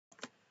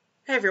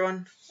Hey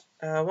everyone,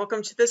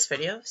 welcome to this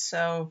video.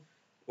 So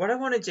what I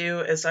want to do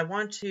is I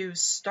want to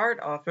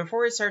start off,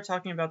 before we start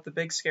talking about the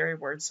big scary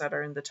words that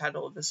are in the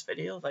title of this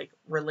video, like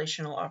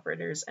relational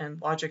operators and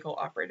logical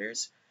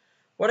operators,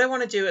 what I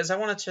want to do is I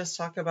want to just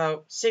talk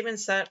about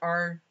statements that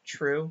are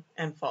true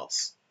and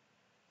false.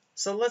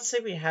 So let's say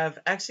we have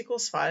x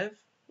equals 5,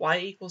 y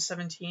equals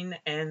 17,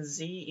 and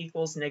z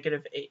equals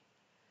 -8.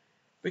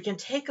 We can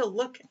take a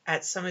look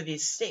at some of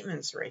these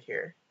statements right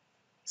here.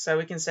 So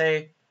we can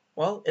say,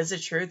 well, is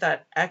it true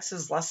that x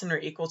is less than or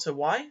equal to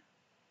y?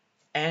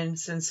 And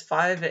since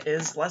 5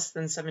 is less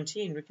than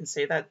 17, we can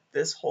say that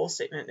this whole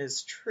statement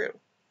is true.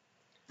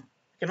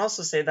 We can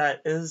also say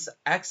that is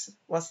x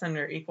less than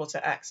or equal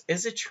to x?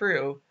 Is it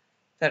true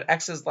that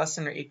x is less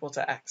than or equal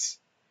to x?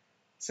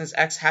 Since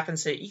x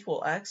happens to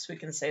equal x, we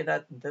can say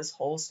that this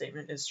whole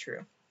statement is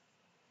true.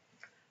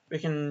 We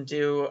can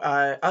do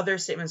other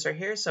statements right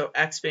here. So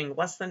x being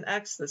less than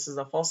x, this is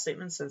a false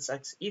statement since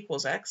x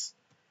equals x.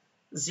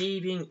 Z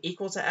being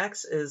equal to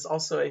x is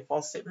also a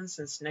false statement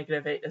since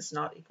 -8 is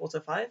not equal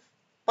to 5.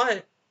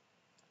 But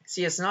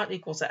z is not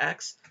equal to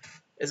x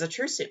is a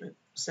true statement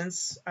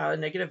since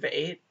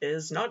 -8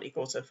 is not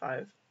equal to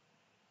 5.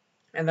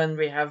 And then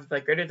we have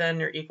the greater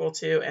than or equal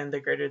to and the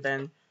greater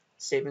than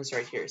statements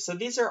right here. So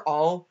these are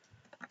all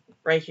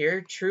right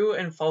here true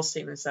and false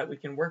statements that we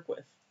can work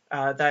with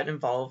that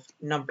involve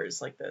numbers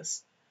like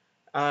this.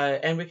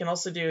 And we can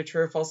also do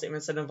true or false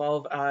statements that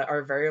involve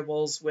our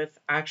variables with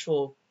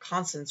actual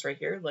constants right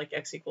here, like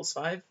x equals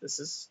 5. This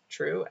is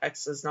true.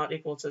 X is not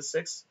equal to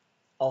 6.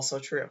 Also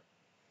true.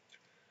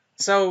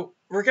 So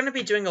we're going to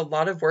be doing a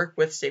lot of work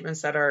with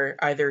statements that are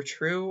either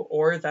true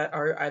or that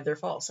are either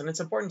false. And it's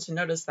important to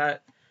notice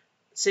that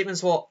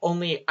statements will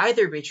only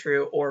either be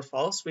true or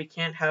false. We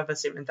can't have a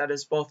statement that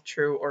is both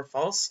true or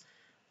false.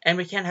 And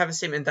we can't have a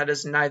statement that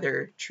is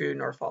neither true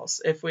nor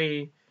false. If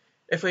we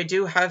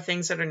do have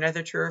things that are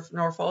neither true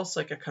nor false,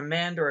 like a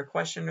command or a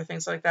question or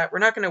things like that, we're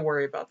not going to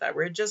worry about that.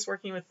 We're just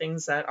working with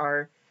things that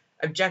are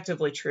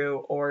objectively true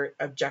or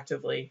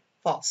objectively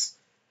false.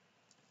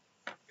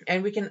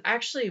 And we can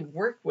actually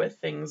work with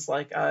things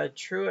like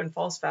true and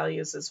false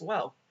values as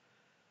well.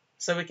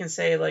 So we can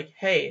say like,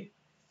 hey,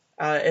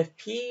 if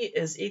p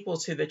is equal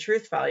to the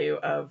truth value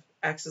of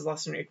x is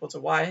less than or equal to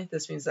y,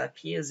 this means that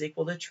p is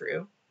equal to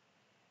true.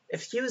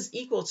 If q is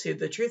equal to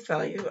the truth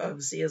value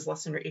of z is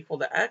less than or equal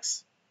to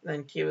x,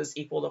 then q is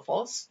equal to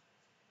false.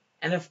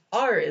 And if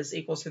r is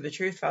equal to the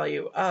truth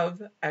value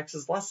of x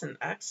is less than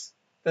x,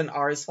 then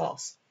r is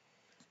false.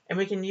 And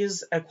we can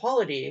use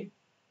equality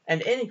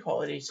and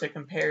inequality to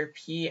compare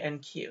p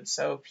and q.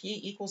 So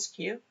p equals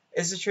q.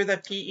 Is it true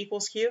that p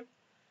equals q?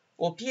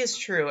 Well, p is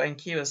true and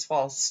q is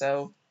false,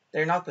 so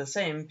they're not the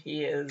same.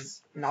 P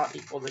is not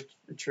equal to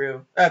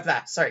true.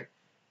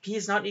 P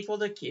is not equal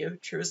to q.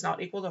 True is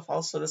not equal to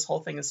false, so this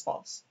whole thing is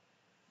false.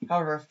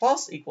 However,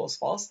 false equals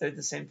false. They're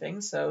the same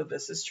thing, so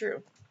this is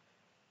true.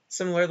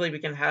 Similarly, we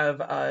can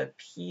have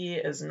p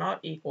is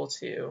not equal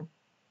to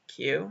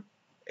q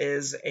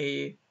is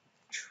a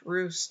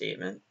true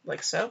statement,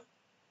 like so.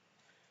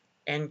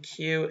 And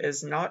q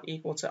is not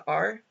equal to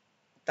r.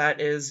 That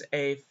is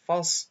a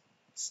false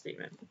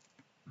statement.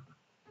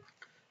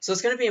 So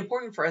it's going to be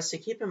important for us to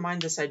keep in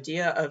mind this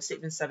idea of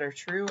statements that are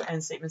true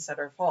and statements that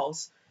are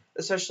false,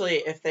 especially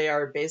if they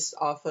are based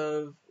off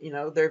of,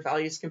 their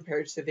values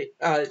compared to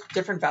the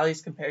different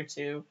values compared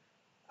to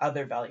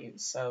other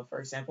values. So for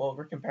example,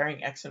 we're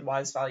comparing x and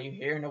y's value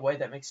here in a way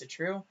that makes it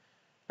true,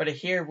 but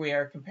here we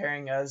are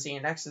comparing z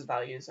and x's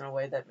values in a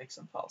way that makes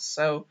them false.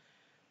 So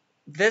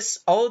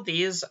all of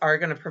these are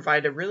going to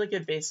provide a really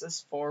good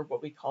basis for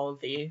what we call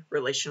the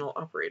relational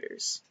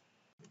operators.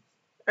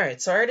 All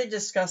right, so I already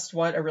discussed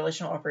what a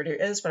relational operator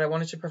is, but I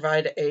wanted to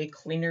provide a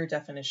cleaner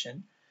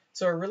definition.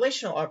 So our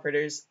relational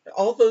operators,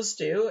 all those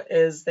do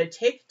is they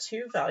take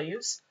two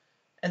values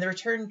and they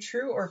return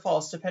true or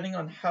false depending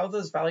on how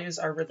those values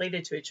are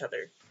related to each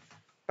other.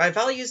 By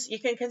values, you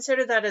can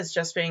consider that as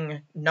just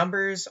being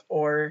numbers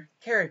or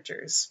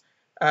characters,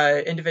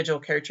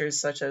 individual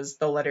characters such as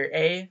the letter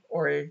A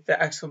or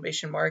the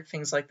exclamation mark,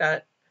 things like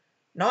that.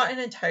 Not an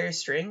entire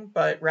string,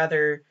 but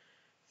rather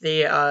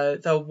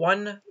the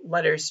one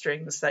letter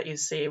strings that you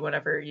see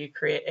whenever you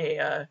create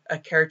a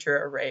character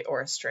array or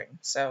a string.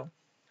 So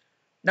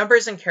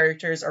numbers and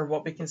characters are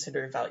what we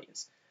consider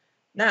values.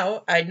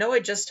 Now, I know I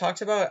just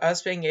talked about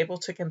us being able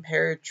to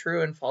compare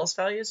true and false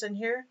values in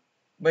here,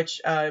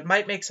 which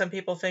might make some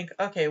people think,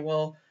 okay,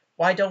 well,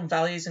 why don't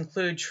values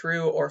include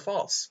true or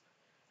false?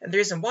 And the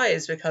reason why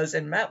is because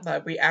in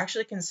MATLAB, we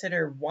actually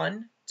consider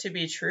 1 to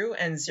be true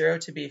and 0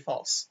 to be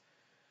false.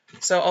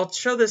 So I'll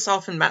show this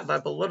off in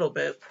MATLAB a little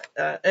bit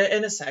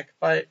in a sec,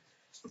 but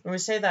when we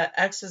say that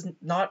x is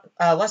not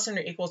less than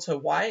or equal to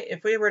y,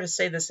 if we were to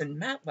say this in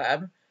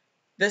MATLAB,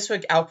 this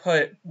would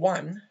output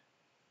 1,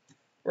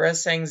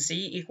 whereas saying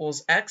z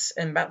equals x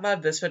in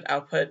MATLAB, this would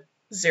output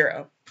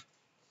 0.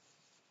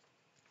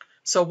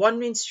 So 1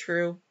 means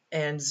true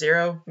and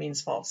 0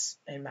 means false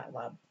in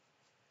MATLAB.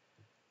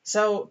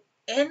 So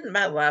in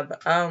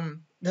MATLAB,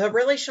 the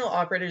relational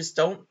operators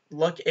don't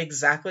look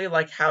exactly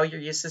like how you're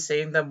used to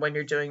seeing them when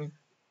you're doing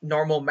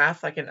normal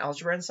math, like in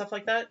algebra and stuff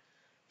like that.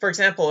 For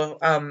example,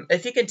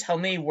 if you can tell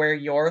me where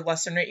your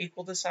less than or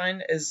equal to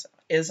sign is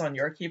on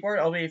your keyboard,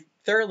 I'll be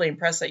thoroughly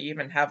impressed that you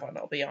even have one,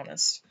 I'll be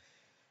honest.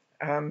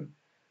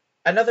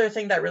 Another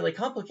thing that really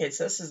complicates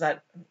this is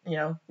that,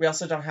 we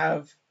also don't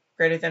have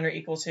greater than or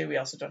equal to, we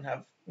also don't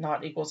have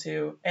not equal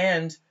to,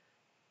 and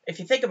if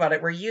you think about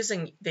it, we're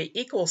using the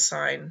equal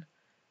sign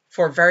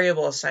for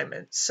variable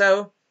assignment.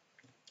 So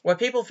what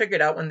people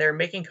figured out when they're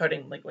making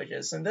coding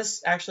languages, and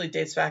this actually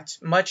dates back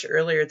to much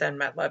earlier than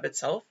MATLAB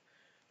itself,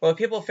 what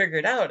people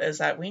figured out is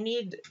that we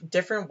need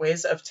different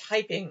ways of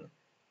typing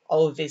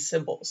all of these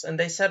symbols. And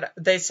they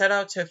set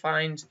out to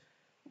find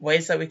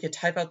ways that we could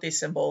type out these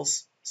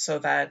symbols so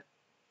that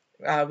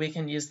we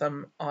can use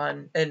them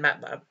in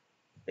MATLAB,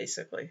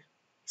 basically.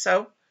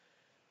 So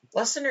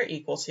less than or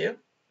equal to,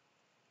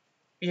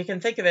 you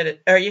can think of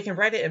it, or you can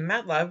write it in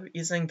MATLAB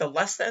using the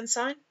less than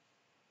sign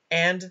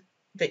and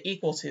the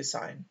equal to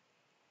sign.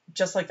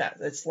 Just like that.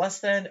 It's less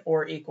than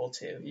or equal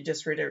to. You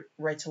just read it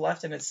right to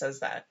left and it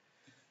says that.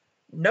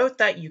 Note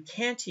that you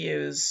can't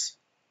use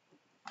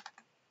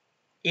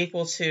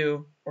equal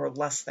to or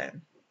less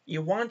than.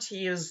 You want to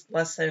use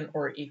less than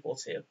or equal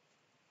to.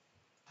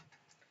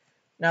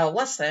 Now,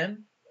 less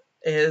than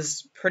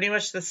is pretty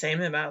much the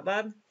same in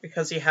MATLAB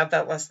because you have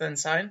that less than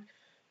sign.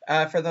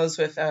 For those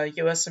with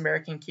US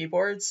American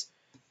keyboards,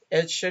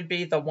 it should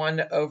be the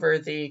 1 over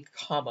the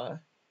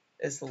comma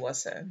is the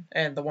less than,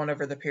 and the 1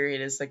 over the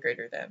period is the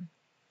greater than.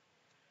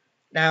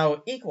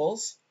 Now,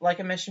 equals, like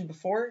I mentioned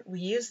before, we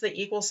use the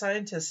equal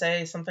sign to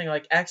say something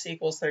like x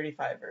equals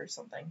 35 or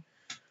something.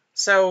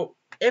 So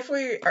if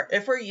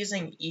we're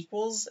using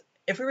equals,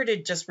 if we were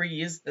to just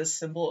reuse this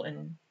symbol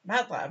in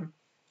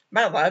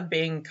MATLAB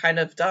being kind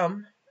of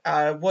dumb,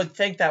 would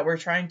think that we're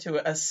trying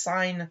to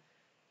assign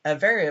a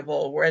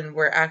variable when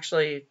we're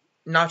actually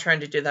not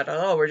trying to do that at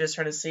all. We're just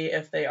trying to see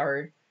if they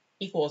are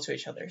equal to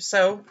each other.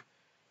 So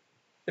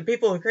the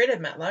people who created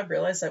MATLAB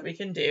realized that we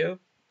can do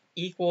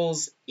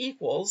equals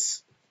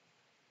equals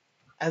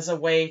as a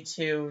way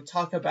to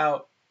talk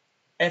about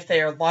if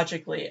they are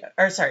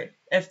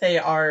if they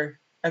are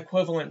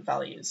equivalent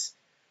values.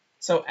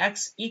 So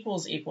x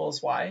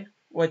equals y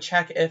would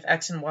check if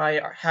x and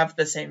y have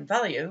the same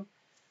value,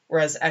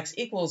 whereas x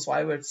equals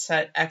y would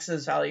set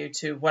x's value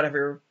to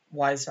whatever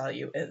y's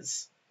value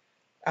is.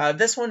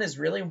 This one is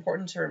really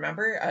important to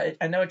remember.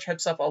 I know it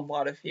trips up a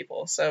lot of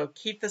people, so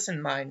keep this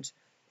in mind.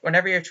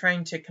 Whenever you're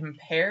trying to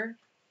compare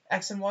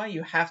x and y,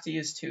 you have to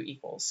use two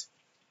equals.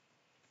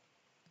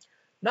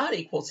 Not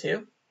equal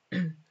to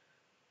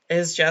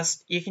is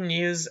just, you can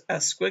use a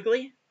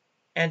squiggly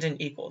and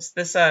an equals.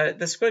 The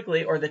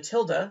squiggly, or the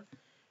tilde,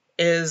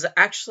 is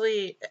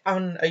actually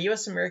on a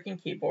US American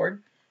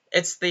keyboard.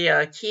 It's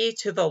the key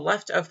to the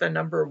left of the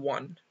number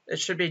 1. It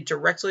should be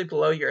directly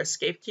below your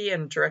escape key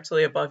and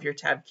directly above your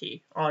tab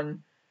key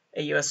on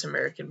a US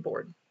American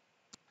board.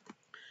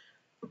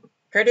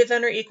 Greater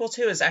than or equal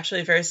to is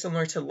actually very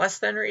similar to less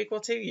than or equal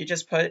to. You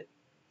just put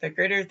the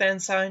greater than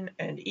sign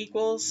and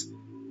equals,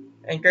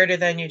 and greater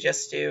than you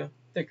just do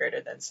the greater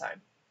than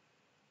sign.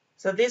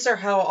 So these are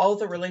how all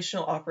the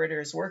relational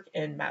operators work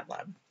in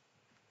MATLAB.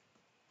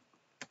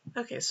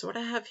 Okay, so what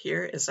I have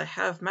here is I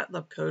have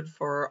MATLAB code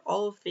for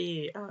all of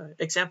the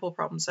example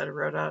problems that I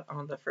wrote out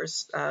on the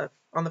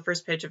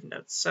first page of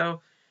notes. So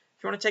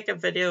if you want to take a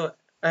video,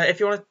 if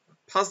you want to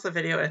pause the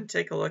video and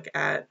take a look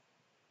at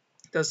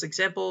those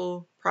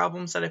example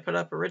problems that I put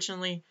up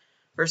originally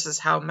versus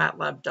how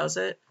MATLAB does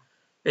it,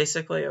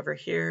 basically over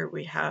here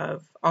we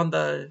have on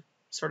the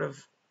sort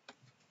of,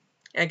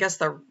 I guess,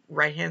 the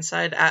right-hand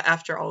side,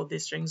 after all of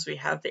these strings, we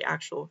have the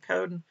actual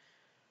code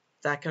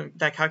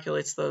that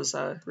calculates those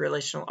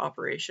relational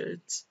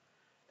operations.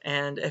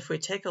 And if we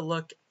take a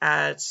look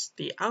at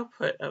the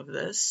output of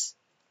this,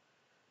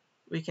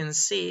 we can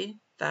see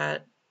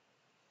that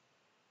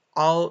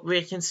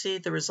we can see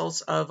the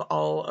results of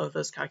all of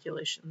those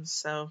calculations.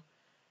 So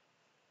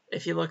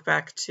if you look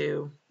back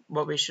to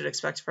what we should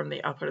expect from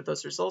the output of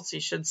those results, you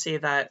should see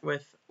that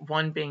with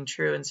 1 being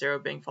true and 0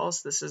 being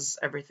false, this is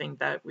everything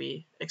that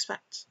we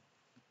expect.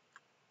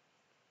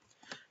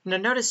 Now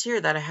notice here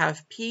that I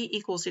have P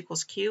equals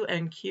Q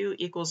and Q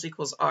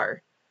equals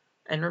R.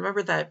 And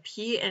remember that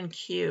P,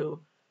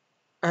 Q,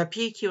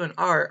 and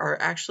R are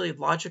actually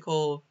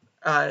logical,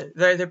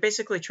 they're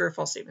basically true or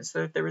false statements.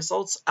 They're the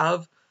results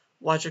of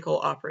logical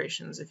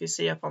operations. If you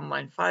see up on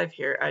line 5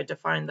 here, I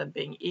define them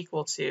being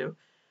equal to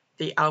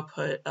the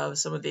output of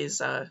some of these,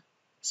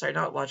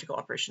 not logical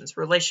operations,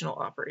 relational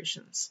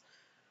operations.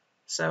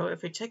 So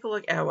if we take a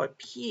look at what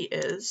P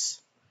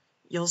is,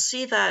 you'll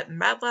see that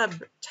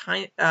MATLAB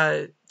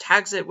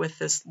tags it with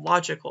this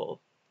logical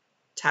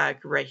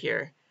tag right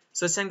here.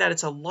 So it's saying that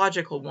it's a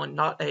logical one,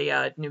 not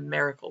a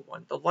numerical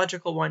one. The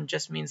logical one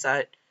just means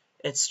that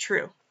it's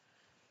true.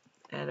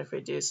 And if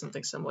we do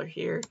something similar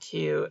here,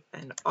 Q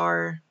and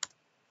R,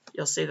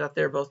 you'll see that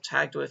they're both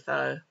tagged with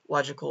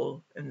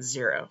logical and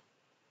 0,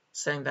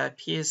 saying that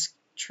P is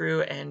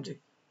true and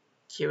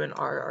Q and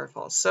R are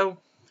false. So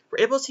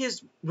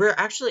we're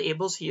actually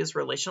able to use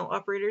relational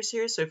operators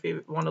here. So if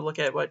you want to look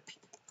at what,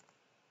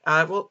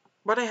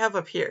 what I have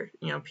up here,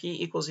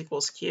 P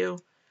equals Q,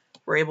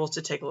 we're able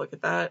to take a look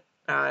at that.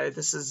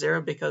 This is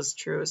 0 because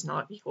true is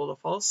not equal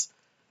to false.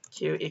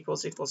 Q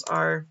equals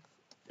R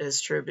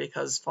is true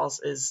because false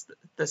is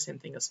the same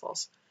thing as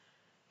false.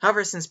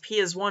 However, since P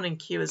is 1 and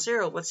Q is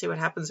 0, let's see what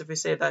happens if we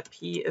say that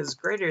P is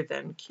greater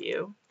than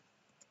Q.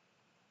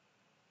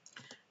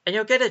 And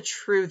you'll get a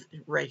true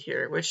right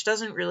here, which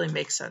doesn't really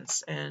make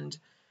sense. And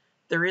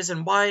the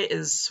reason why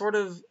is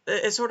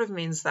it sort of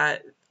means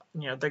that,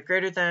 the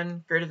greater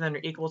than or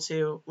equal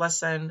to, less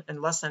than,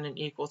 and less than and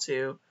equal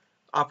to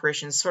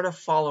operations sort of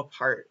fall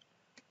apart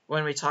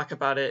when we talk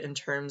about it in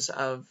terms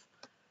of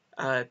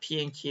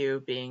P and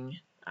Q being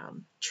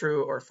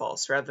true or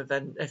false, rather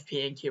than if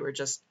P and Q are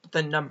just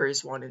the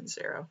numbers 1 and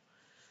 0.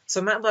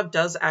 So MATLAB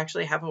does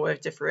actually have a way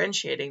of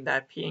differentiating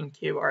that P and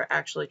Q are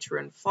actually true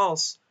and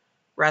false,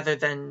 rather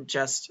than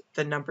just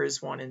the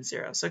numbers 1 and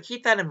 0. So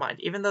keep that in mind.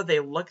 Even though they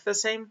look the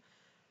same,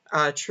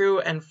 true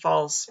and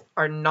false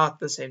are not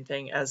the same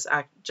thing as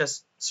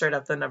just straight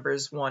up the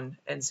numbers 1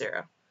 and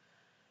 0.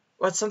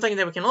 What's something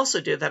that we can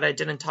also do that I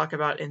didn't talk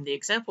about in the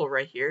example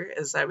right here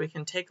is that we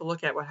can take a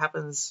look at what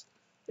happens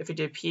if we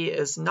do P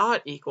is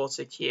not equal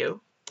to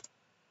Q,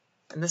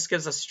 and this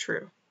gives us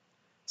true.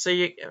 So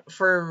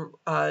for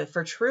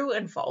true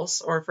and false,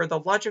 or for the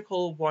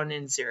logical 1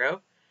 and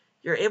 0,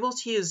 you're able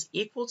to use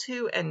equal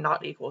to and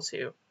not equal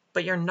to,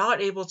 but you're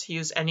not able to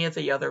use any of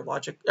the other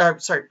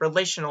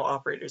relational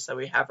operators that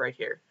we have right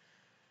here.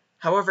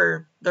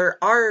 However, there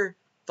are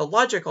the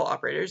logical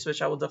operators,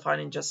 which I will define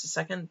in just a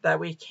second, that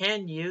we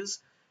can use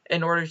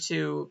in order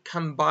to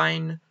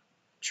combine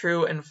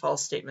true and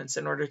false statements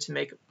in order to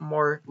make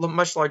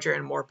much larger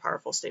and more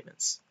powerful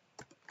statements.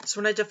 So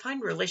when I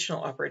define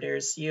relational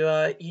operators, you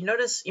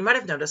might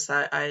have noticed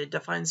that I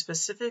define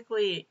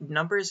specifically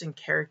numbers and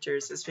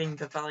characters as being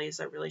the values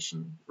that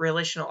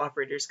relational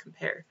operators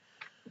compare.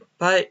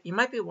 But you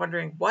might be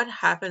wondering, what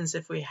happens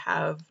if we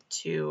have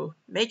two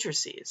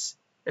matrices,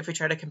 if we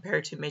try to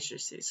compare two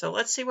matrices? So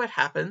let's see what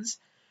happens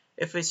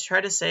if we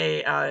try to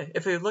say,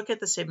 if we look at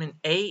the statement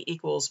A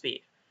equals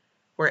B,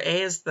 where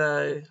A is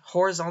the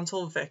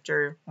horizontal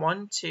vector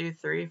 1, 2,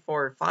 3,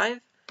 4,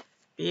 5,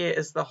 B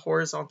is the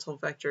horizontal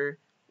vector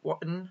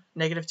 1,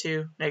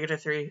 -2,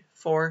 -3,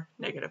 4,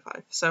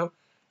 -5. So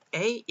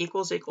A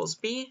equals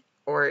B,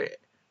 or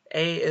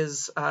A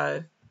is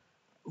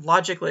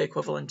logically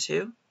equivalent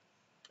to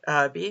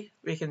B,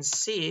 we can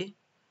see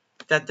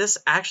that this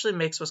actually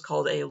makes what's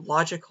called a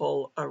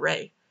logical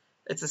array.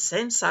 It's the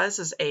same size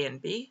as A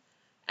and B,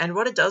 and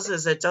what it does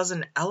is it does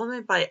an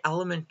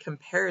element-by-element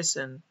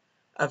comparison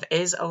of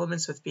A's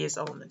elements with B's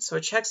elements. So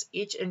it checks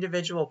each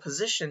individual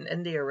position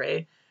in the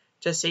array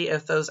to see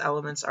if those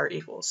elements are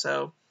equal.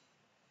 So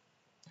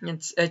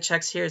it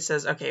checks here, it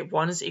says, okay,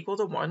 1 is equal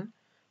to 1,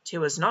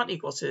 2 is not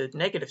equal to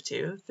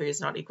 -2, 3 is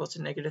not equal to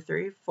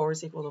 -3, 4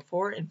 is equal to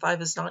 4, and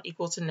 5 is not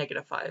equal to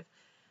 -5,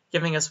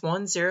 giving us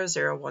 1, 0,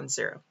 0, 1,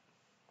 0.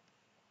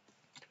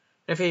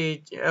 If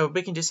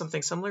we can do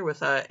something similar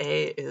with A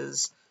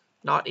is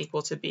not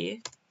equal to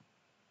B.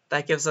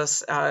 That gives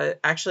us,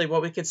 actually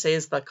what we could say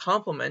is the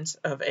complement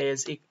of A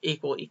is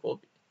equal.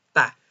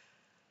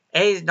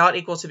 A is not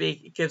equal to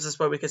B gives us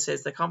what we could say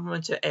is the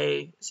complement to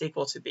A is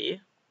equal to B,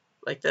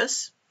 like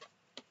this.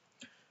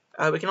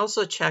 We can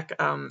also check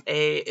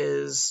A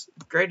is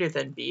greater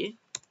than B,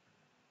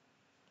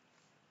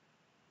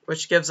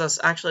 which gives us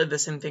actually the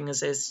same thing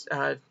as A is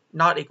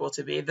not equal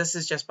to B. This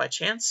is just by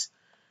chance.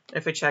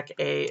 If we check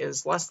A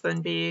is less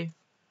than B,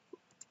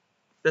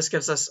 this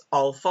gives us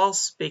all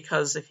false,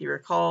 because if you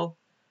recall,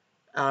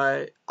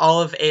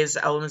 all of A's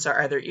elements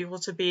are either equal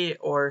to B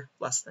or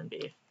less than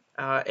B.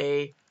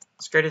 A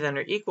is greater than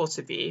or equal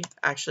to B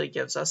actually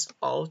gives us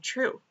all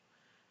true.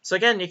 So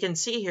again, you can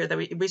see here that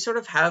we sort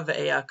of have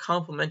a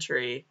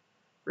complementary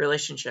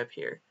relationship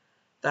here,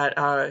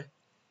 that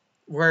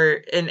where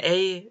in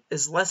A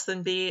is less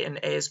than B and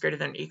A is greater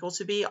than or equal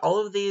to B,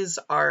 all of these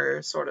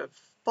are sort of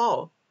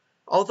false.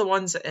 All the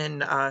ones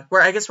in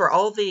where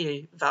all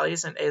the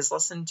values in A is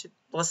less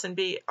than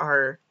B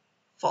are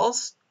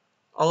false,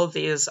 all of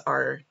these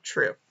are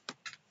true.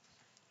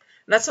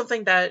 And that's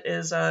something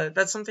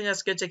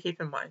that's good to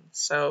keep in mind.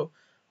 So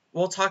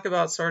we'll talk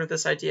about sort of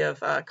this idea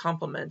of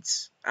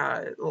complements,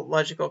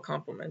 logical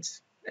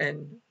complements,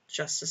 in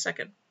just a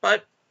second.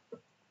 But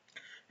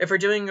if we're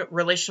doing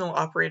relational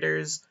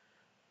operators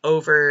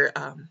over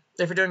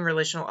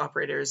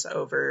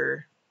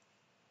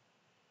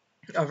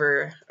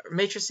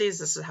matrices,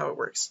 this is how it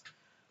works.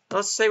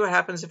 Let's say what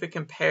happens if we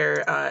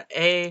compare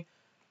A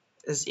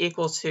is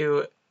equal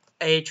to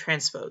A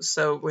transpose.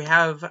 So we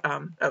have,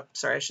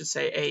 I should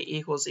say A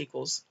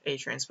equals A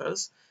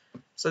transpose.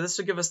 So this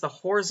would give us the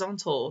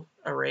horizontal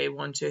array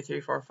 1, 2,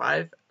 3, 4,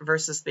 5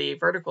 versus the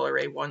vertical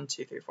array 1,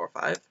 2, 3, 4,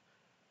 5.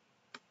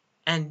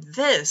 And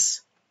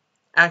this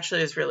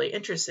actually is really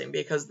interesting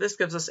because this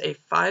gives us a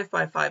 5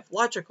 by 5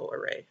 logical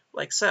array,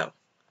 like so.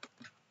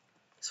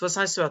 So what's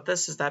nice about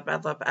this is that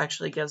MATLAB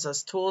actually gives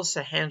us tools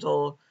to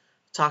handle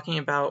talking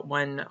about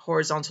when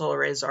horizontal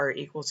arrays are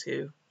equal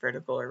to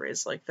vertical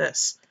arrays like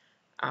this.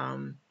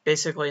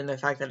 basically in the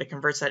fact that it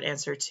converts that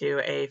answer to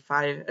a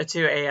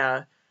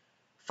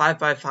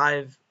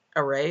 5x5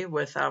 array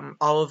with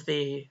all of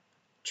the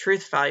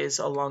truth values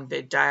along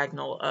the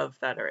diagonal of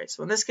that array.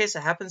 So in this case,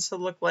 it happens to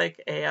look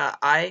like a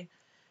I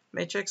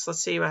matrix.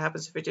 Let's see what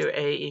happens if we do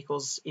A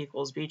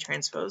equals B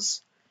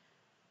transpose.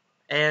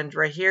 And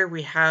right here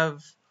we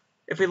have,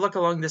 if we look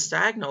along this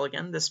diagonal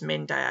again, this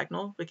main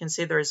diagonal, we can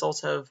see the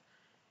result of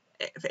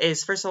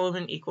A's first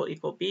element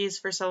equal B's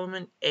first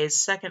element, A's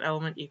second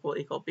element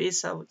equal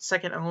B's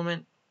second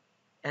element,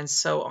 and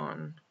so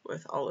on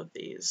with all of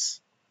these.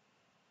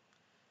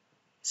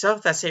 So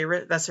that's a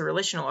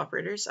relational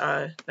operators.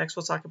 Next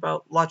we'll talk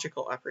about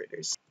logical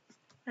operators.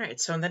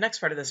 Alright, so in the next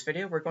part of this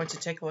video, we're going to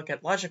take a look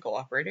at logical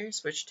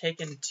operators, which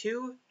take in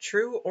two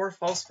true or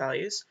false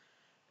values,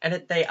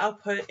 and they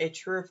output a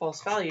true or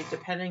false value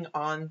depending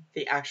on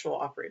the actual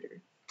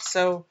operator.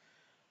 So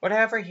what I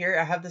have right here,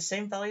 I have the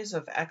same values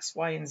of x,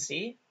 y, and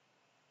z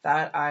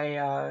that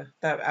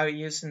I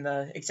used in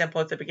the example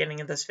at the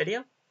beginning of this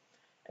video.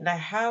 And I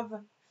have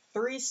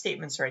three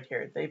statements right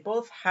here. They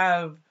both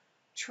have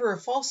true or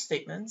false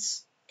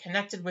statements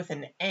connected with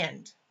an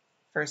and,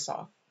 first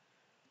off.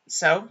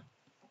 So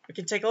we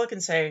can take a look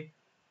and say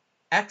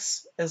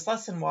x is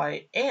less than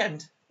y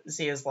and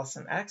z is less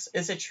than x.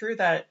 Is it true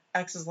that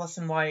x is less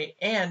than y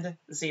and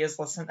z is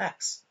less than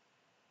x?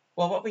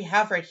 Well, what we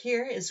have right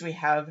here is we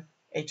have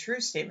a true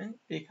statement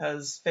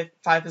because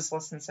 5 is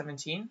less than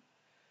 17,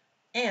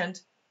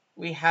 and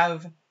we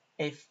have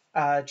a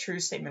true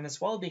statement as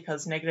well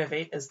because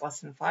 -8 is less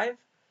than 5.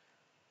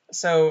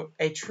 So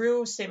a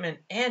true statement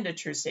and a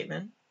true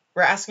statement,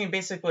 we're asking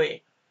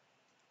basically,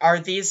 are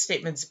these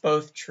statements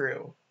both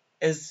true?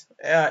 Is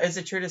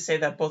it true to say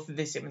that both of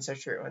these statements are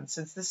true? And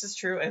since this is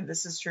true and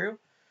this is true,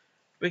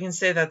 we can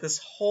say that this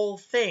whole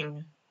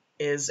thing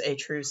is a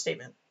true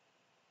statement.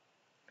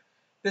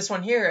 This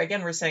one here,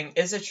 again, we're saying,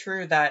 is it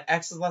true that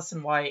x is less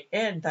than y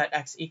and that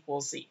x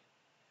equals z?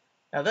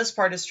 Now this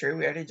part is true,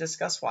 we already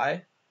discussed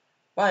why,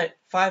 but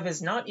 5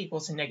 is not equal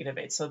to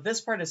 -8, so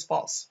this part is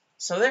false.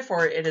 So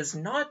therefore, it is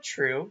not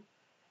true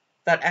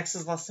that x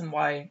is less than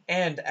y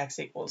and x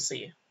equals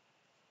z.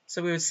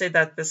 So we would say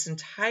that this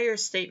entire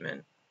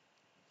statement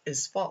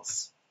is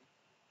false.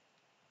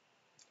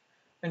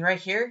 And right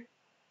here,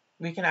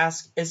 we can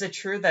ask, is it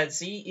true that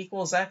z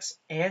equals x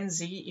and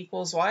z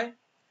equals y?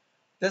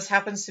 This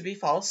happens to be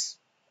false,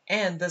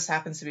 and this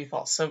happens to be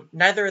false. So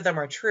neither of them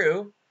are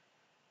true.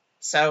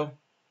 So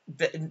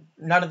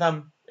neither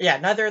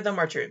of them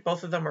are true.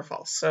 Both of them are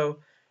false.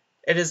 So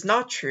it is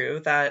not true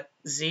that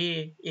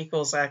z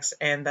equals x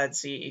and that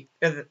z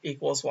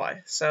equals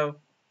y. So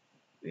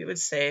we would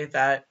say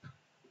that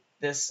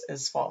this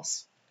is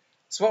false.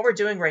 So what we're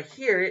doing right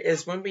here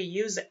is when we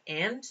use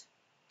and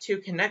to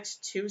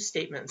connect two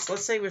statements,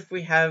 let's say if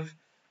we have,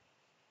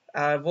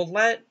 we'll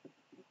let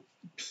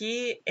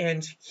P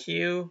and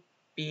Q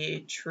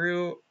be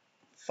true,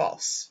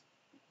 false.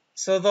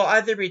 So they'll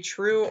either be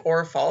true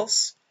or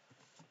false.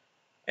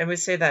 And we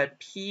say that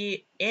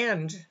P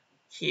and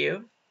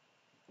Q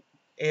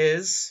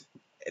is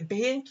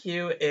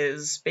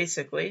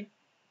basically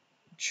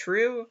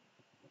true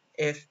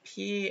if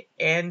P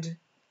and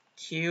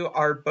Q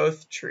are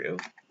both true.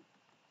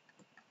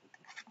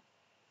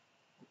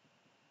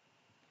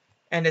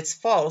 And it's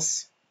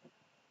false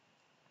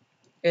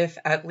if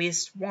at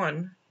least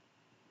one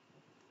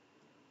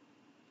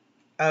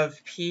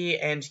of P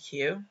and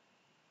Q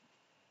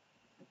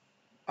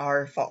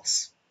are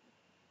false.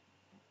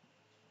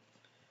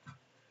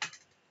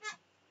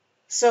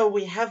 So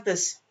we have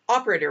this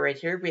operator right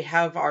here. We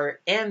have our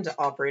AND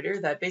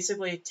operator that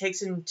basically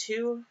takes in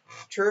two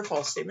true or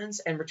false statements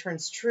and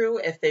returns true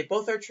if they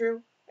both are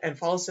true and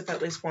false if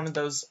at least one of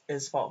those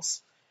is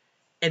false.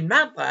 In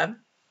MATLAB,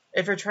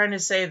 if we're trying to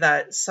say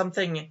that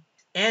something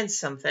and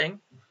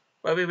something,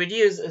 what we would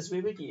use is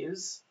we would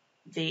use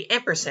the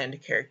ampersand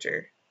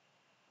character.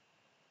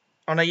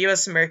 On a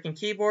US American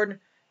keyboard,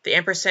 the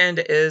ampersand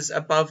is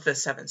above the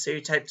 7. So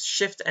you type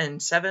Shift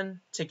and 7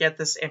 to get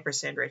this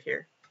ampersand right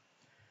here.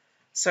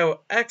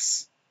 So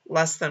x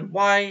less than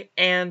y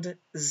and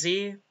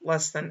z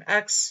less than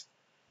x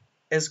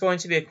is going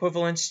to be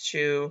equivalent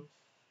to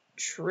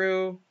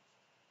true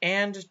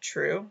and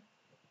true,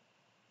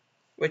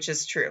 which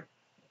is true.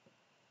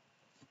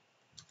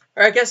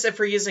 Or I guess if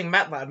we're using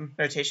MATLAB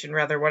notation,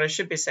 rather, what I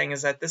should be saying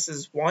is that this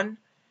is 1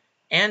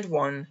 and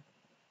 1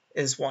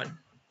 is 1.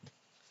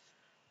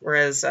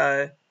 Whereas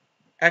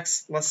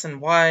x less than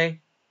y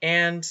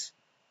and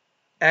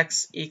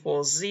x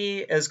equals z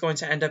is going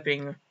to end up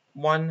being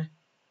 1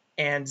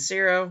 and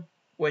 0,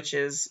 which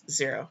is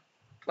 0,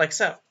 like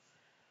so.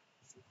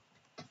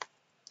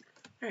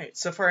 All right,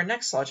 so for our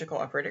next logical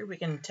operator, we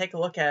can take a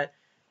look at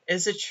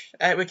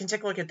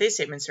these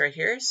statements right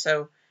here.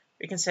 So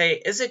we can say,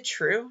 is it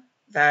true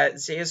that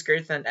z is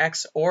greater than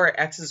x or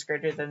x is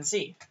greater than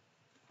z?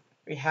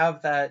 We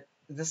have that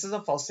this is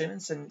a false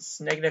statement since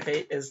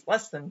 -8 is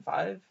less than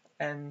 5,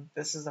 and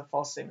this is a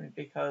false statement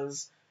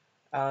because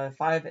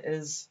 5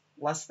 is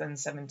less than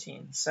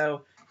 17.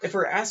 So if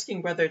we're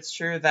asking whether it's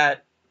true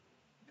that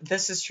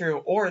this is true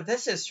or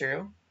this is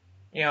true,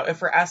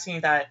 if we're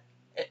asking that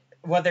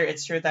whether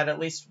it's true that at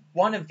least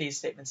one of these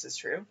statements is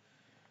true,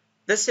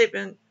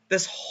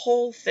 this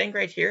whole thing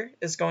right here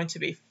is going to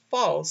be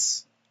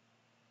false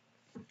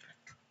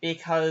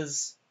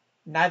because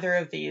neither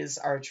of these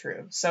are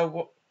true.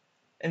 So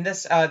in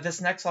this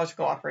next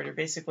logical operator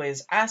basically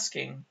is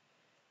asking,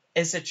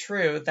 is it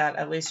true that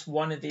at least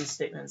one of these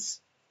statements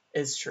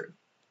is true?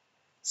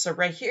 So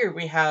right here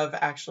we have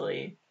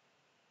actually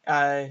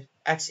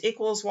x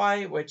equals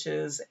y, which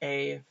is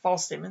a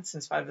false statement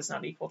since 5 is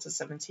not equal to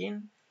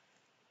 17,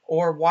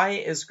 or y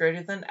is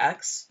greater than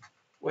x,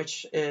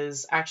 which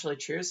is actually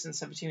true since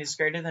 17 is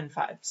greater than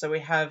 5. So we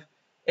have,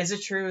 is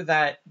it true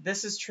that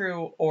this is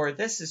true or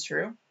this is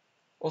true?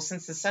 Well,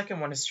 since the second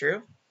one is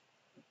true,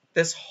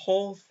 this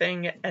whole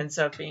thing ends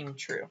up being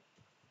true.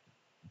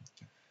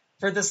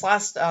 For this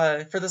last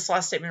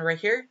statement right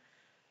here,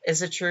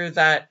 is it true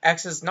that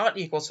x is not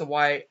equal to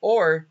y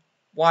or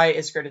y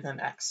is greater than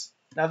x?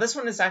 Now this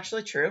one is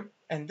actually true,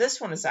 and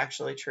this one is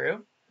actually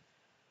true.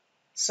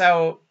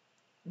 So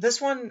this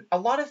one, a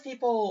lot of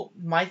people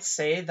might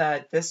say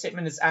that this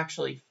statement is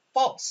actually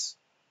false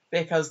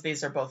because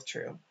these are both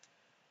true.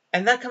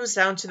 And that comes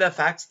down to the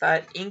fact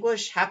that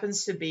English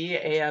happens to be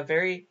a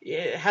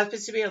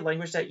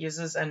language that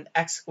uses an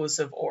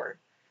exclusive or.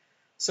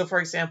 So for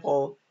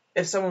example,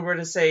 if someone were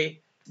to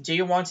say, do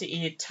you want to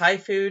eat Thai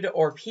food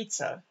or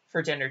pizza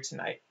for dinner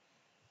tonight?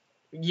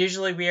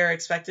 Usually we are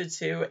expected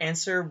to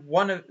answer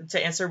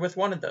with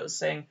one of those,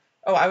 saying,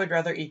 oh, I would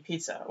rather eat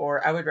pizza,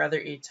 or I would rather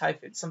eat Thai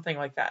food, something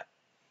like that.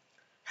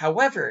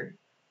 However,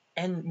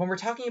 and when we're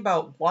talking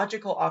about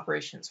logical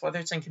operations, whether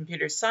it's in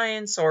computer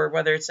science or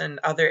whether it's in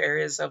other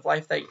areas of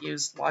life that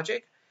use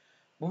logic,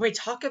 when we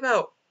talk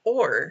about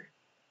or,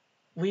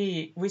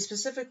 we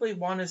specifically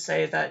want to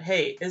say that,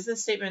 hey, is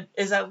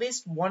at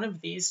least one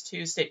of these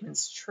two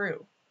statements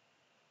true?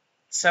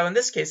 So in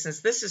this case,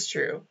 since this is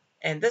true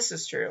and this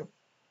is true,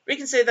 we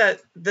can say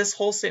that this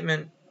whole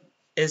statement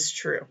is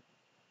true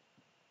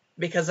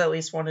because at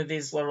least one of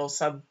these little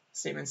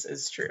sub-statements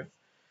is true.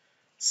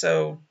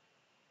 So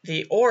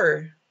the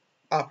or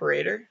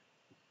operator,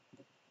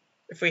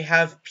 if we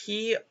have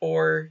P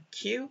or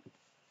Q,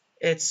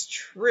 it's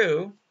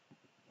true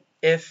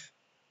if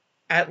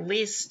at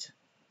least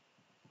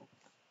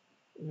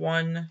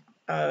one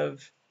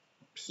of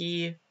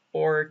P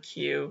or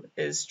Q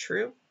is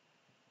true,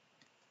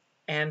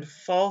 and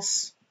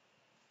false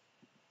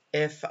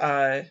if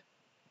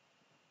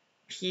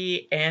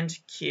P and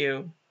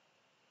Q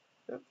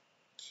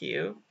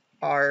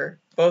are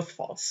both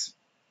false.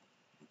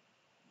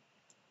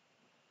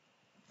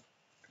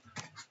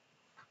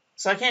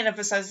 So I can't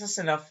emphasize this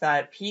enough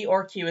that P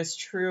or Q is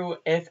true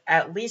if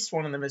at least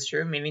one of them is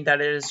true, meaning that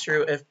it is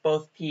true if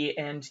both P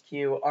and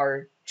Q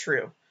are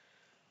true.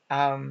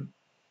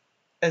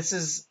 This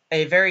is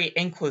a very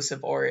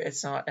inclusive or,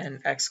 it's not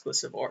an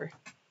exclusive or.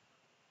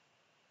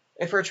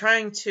 If we're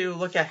trying to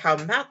look at how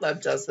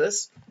MATLAB does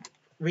this,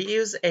 we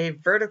use a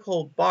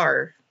vertical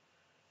bar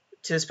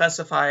to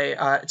specify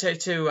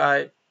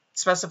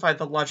specify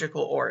the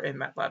logical or in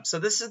MATLAB. So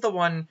this is the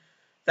one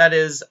that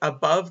is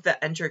above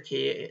the enter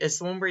key. It's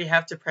the one where you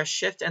have to press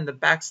shift and the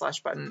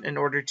backslash button in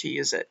order to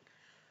use it.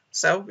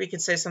 So we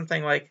could say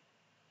something like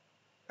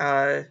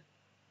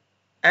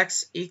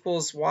x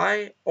equals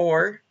y,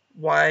 or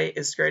y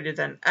is greater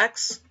than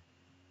x.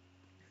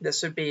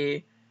 This would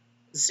be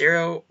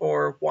 0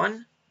 or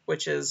 1,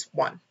 which is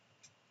 1.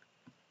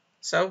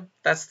 So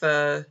that's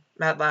the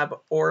MATLAB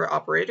OR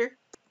operator.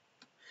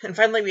 And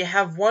finally, we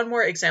have one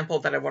more example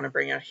that I want to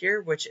bring out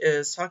here, which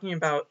is talking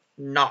about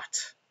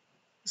not.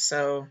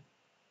 So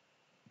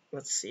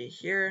let's see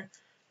here.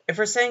 If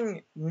we're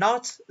saying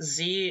not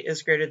z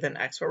is greater than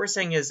x, what we're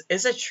saying is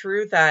it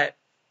true that,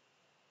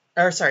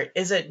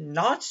 is it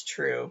not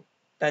true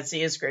that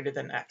z is greater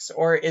than x?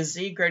 Or is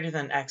z greater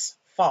than x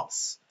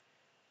false?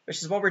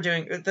 Which is what we're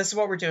doing. This is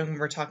what we're doing when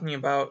we're talking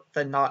about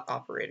the not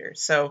operator.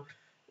 So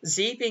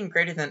z being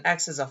greater than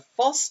x is a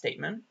false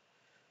statement.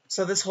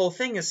 So this whole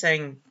thing is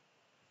saying,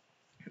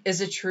 is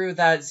it true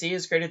that z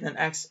is greater than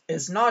x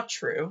is not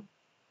true?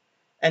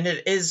 And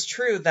it is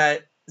true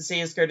that z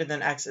is greater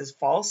than x is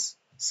false.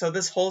 So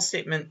this whole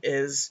statement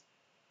is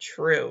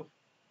true.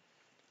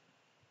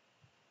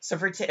 So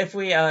if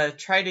we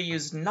try to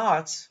use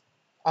not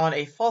on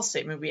a false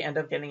statement, we end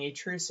up getting a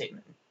true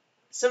statement.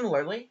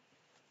 Similarly,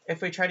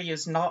 if we try to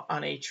use not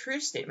on a true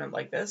statement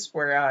like this,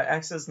 where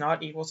x is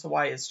not equal to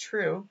y is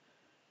true,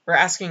 we're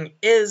asking,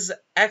 is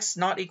x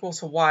not equal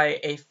to y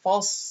a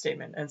false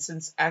statement? And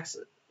since x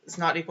is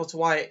not equal to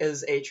y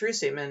is a true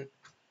statement,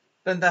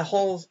 then the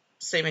whole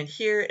statement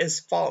here is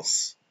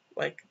false,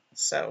 like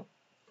so.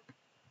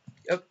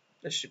 Oh,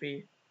 this should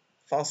be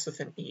false with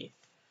an E.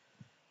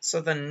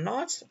 So the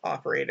not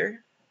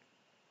operator,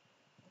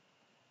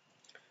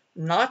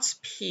 not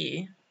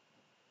P,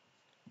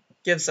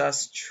 gives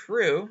us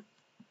true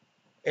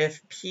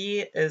if P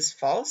is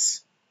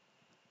false,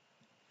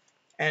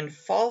 and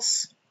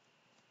false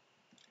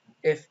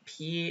if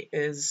P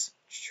is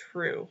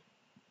true.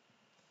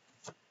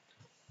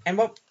 And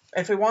what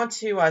if we want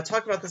to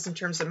talk about this in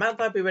terms of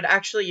MATLAB, we would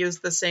actually use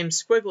the same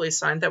squiggly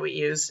sign that we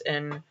use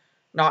in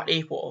not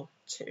equal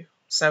to.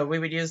 So we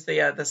would use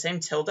the same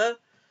tilde.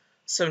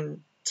 So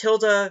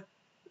tilde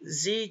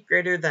z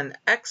greater than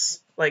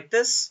x, like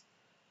this,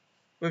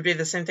 would be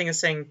the same thing as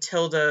saying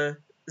tilde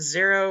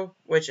 0,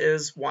 which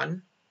is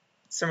 1.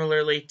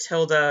 Similarly,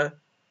 tilde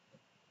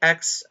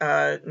x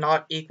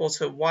not equal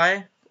to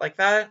y, like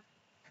that,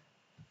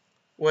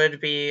 would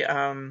be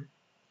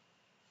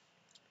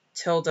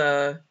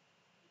tilde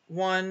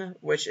 1,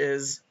 which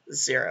is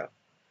 0,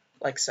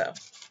 like so.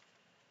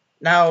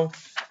 Now,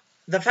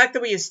 the fact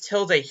that we use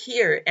tilde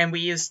here and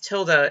we use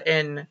tilde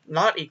in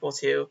not equal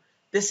to,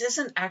 this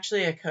isn't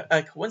actually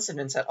a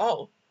coincidence at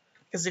all.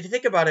 Because if you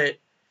think about it,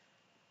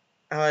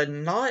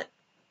 not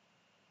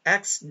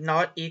x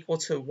not equal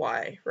to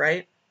y,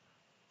 right,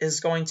 is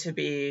going to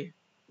be,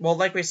 well,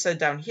 like we said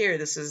down here,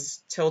 this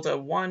is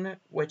tilde 1,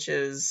 which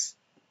is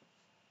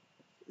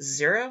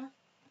 0,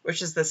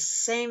 which is the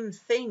same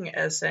thing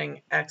as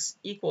saying x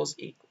equals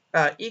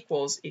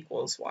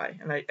y.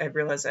 And I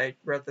realize I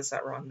wrote this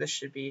out wrong. This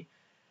should be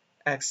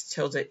x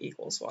tilde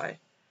equals y.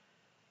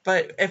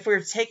 But if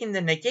we're taking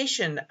the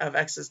negation of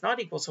x is not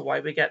equal to y,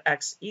 we get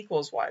x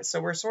equals y.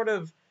 So we're sort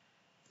of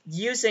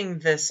using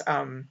this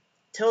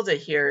tilde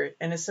here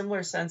in a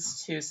similar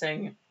sense to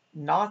saying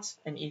not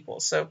and equal.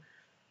 So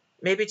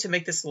maybe to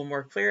make this a little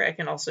more clear, I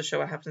can also show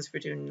what happens if we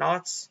do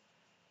not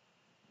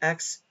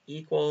x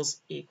equals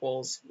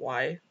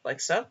y, like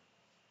so.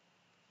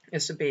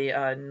 This would be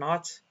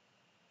not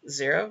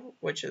 0,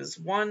 which is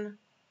 1,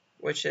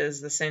 which is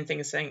the same thing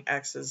as saying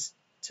x is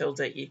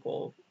tilde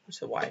equal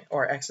to y,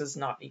 or x is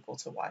not equal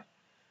to y.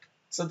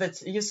 So the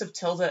use of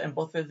tilde in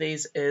both of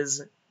these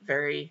is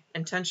very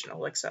intentional,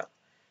 like so.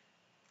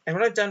 And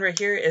what I've done right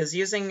here is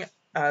using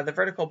the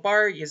vertical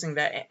bar, using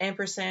the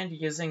ampersand,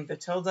 using the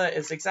tilde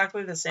is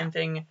exactly the same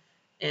thing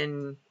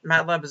in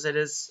MATLAB as it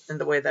is in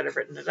the way that I've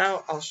written it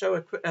out. I'll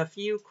show a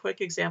few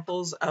quick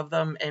examples of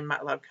them in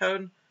MATLAB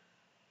code,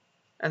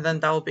 and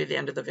then that will be the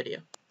end of the video.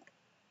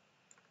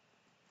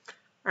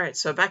 All right,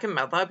 so back in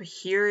MATLAB,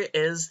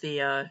 here's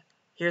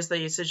the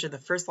usage of the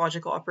first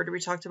logical operator we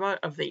talked about,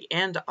 of the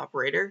AND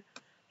operator.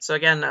 So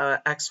again,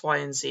 x, y,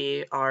 and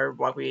z are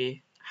what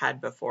we had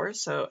before.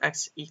 So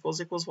x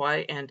equals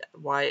y and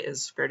y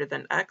is greater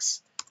than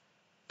x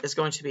is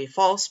going to be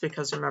false,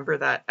 because remember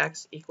that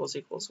x equals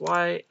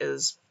y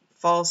is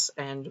false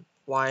and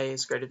y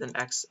is greater than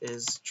x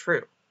is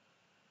true,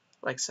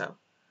 like so.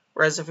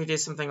 Whereas if we do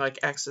something like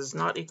x is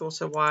not equal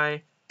to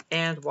y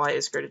and y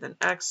is greater than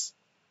x,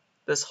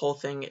 this whole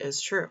thing is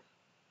true.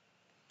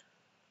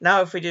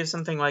 Now if we do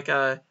something like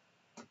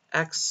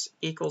x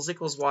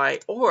equals y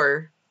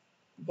or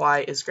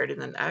y is greater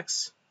than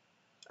x,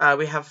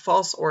 we have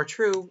false or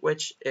true,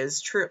 which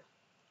is true.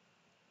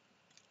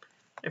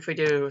 If we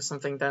do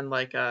something then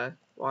like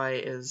y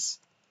is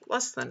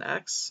less than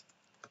x,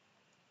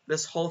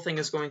 this whole thing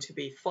is going to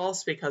be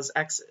false, because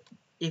x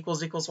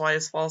equals y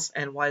is false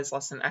and y is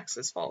less than x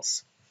is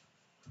false.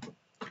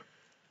 And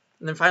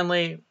then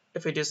finally,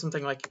 if we do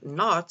something like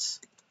not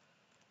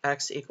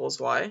x equals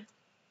y,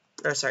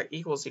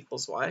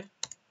 equals y,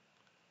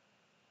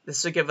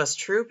 this would give us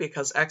true,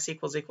 because x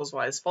equals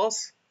y is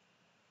false.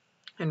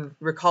 And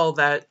recall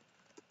that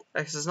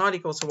x is not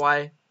equal to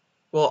y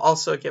will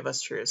also give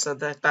us true. So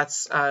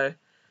that's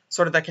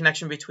sort of that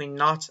connection between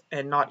not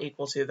and not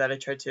equal to that I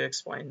tried to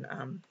explain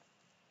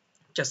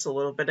just a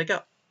little bit ago.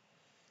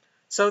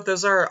 So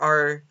that's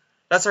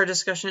our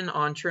discussion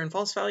on true and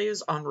false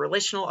values, on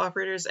relational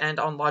operators, and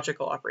on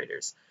logical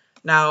operators.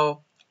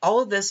 Now,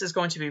 all of this is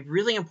going to be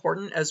really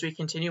important as we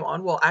continue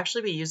on. We'll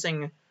actually be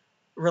using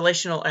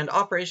relational and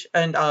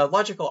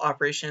logical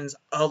operations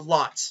a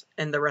lot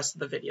in the rest of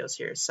the videos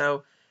here.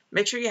 So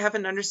make sure you have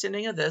an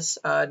understanding of this.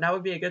 Now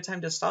would be a good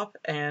time to stop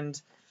and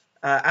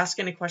ask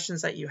any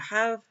questions that you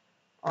have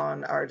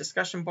on our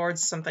discussion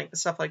boards,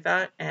 stuff like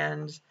that.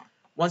 And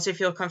once you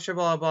feel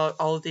comfortable about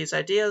all of these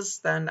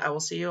ideas, then I will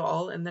see you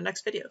all in the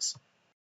next videos.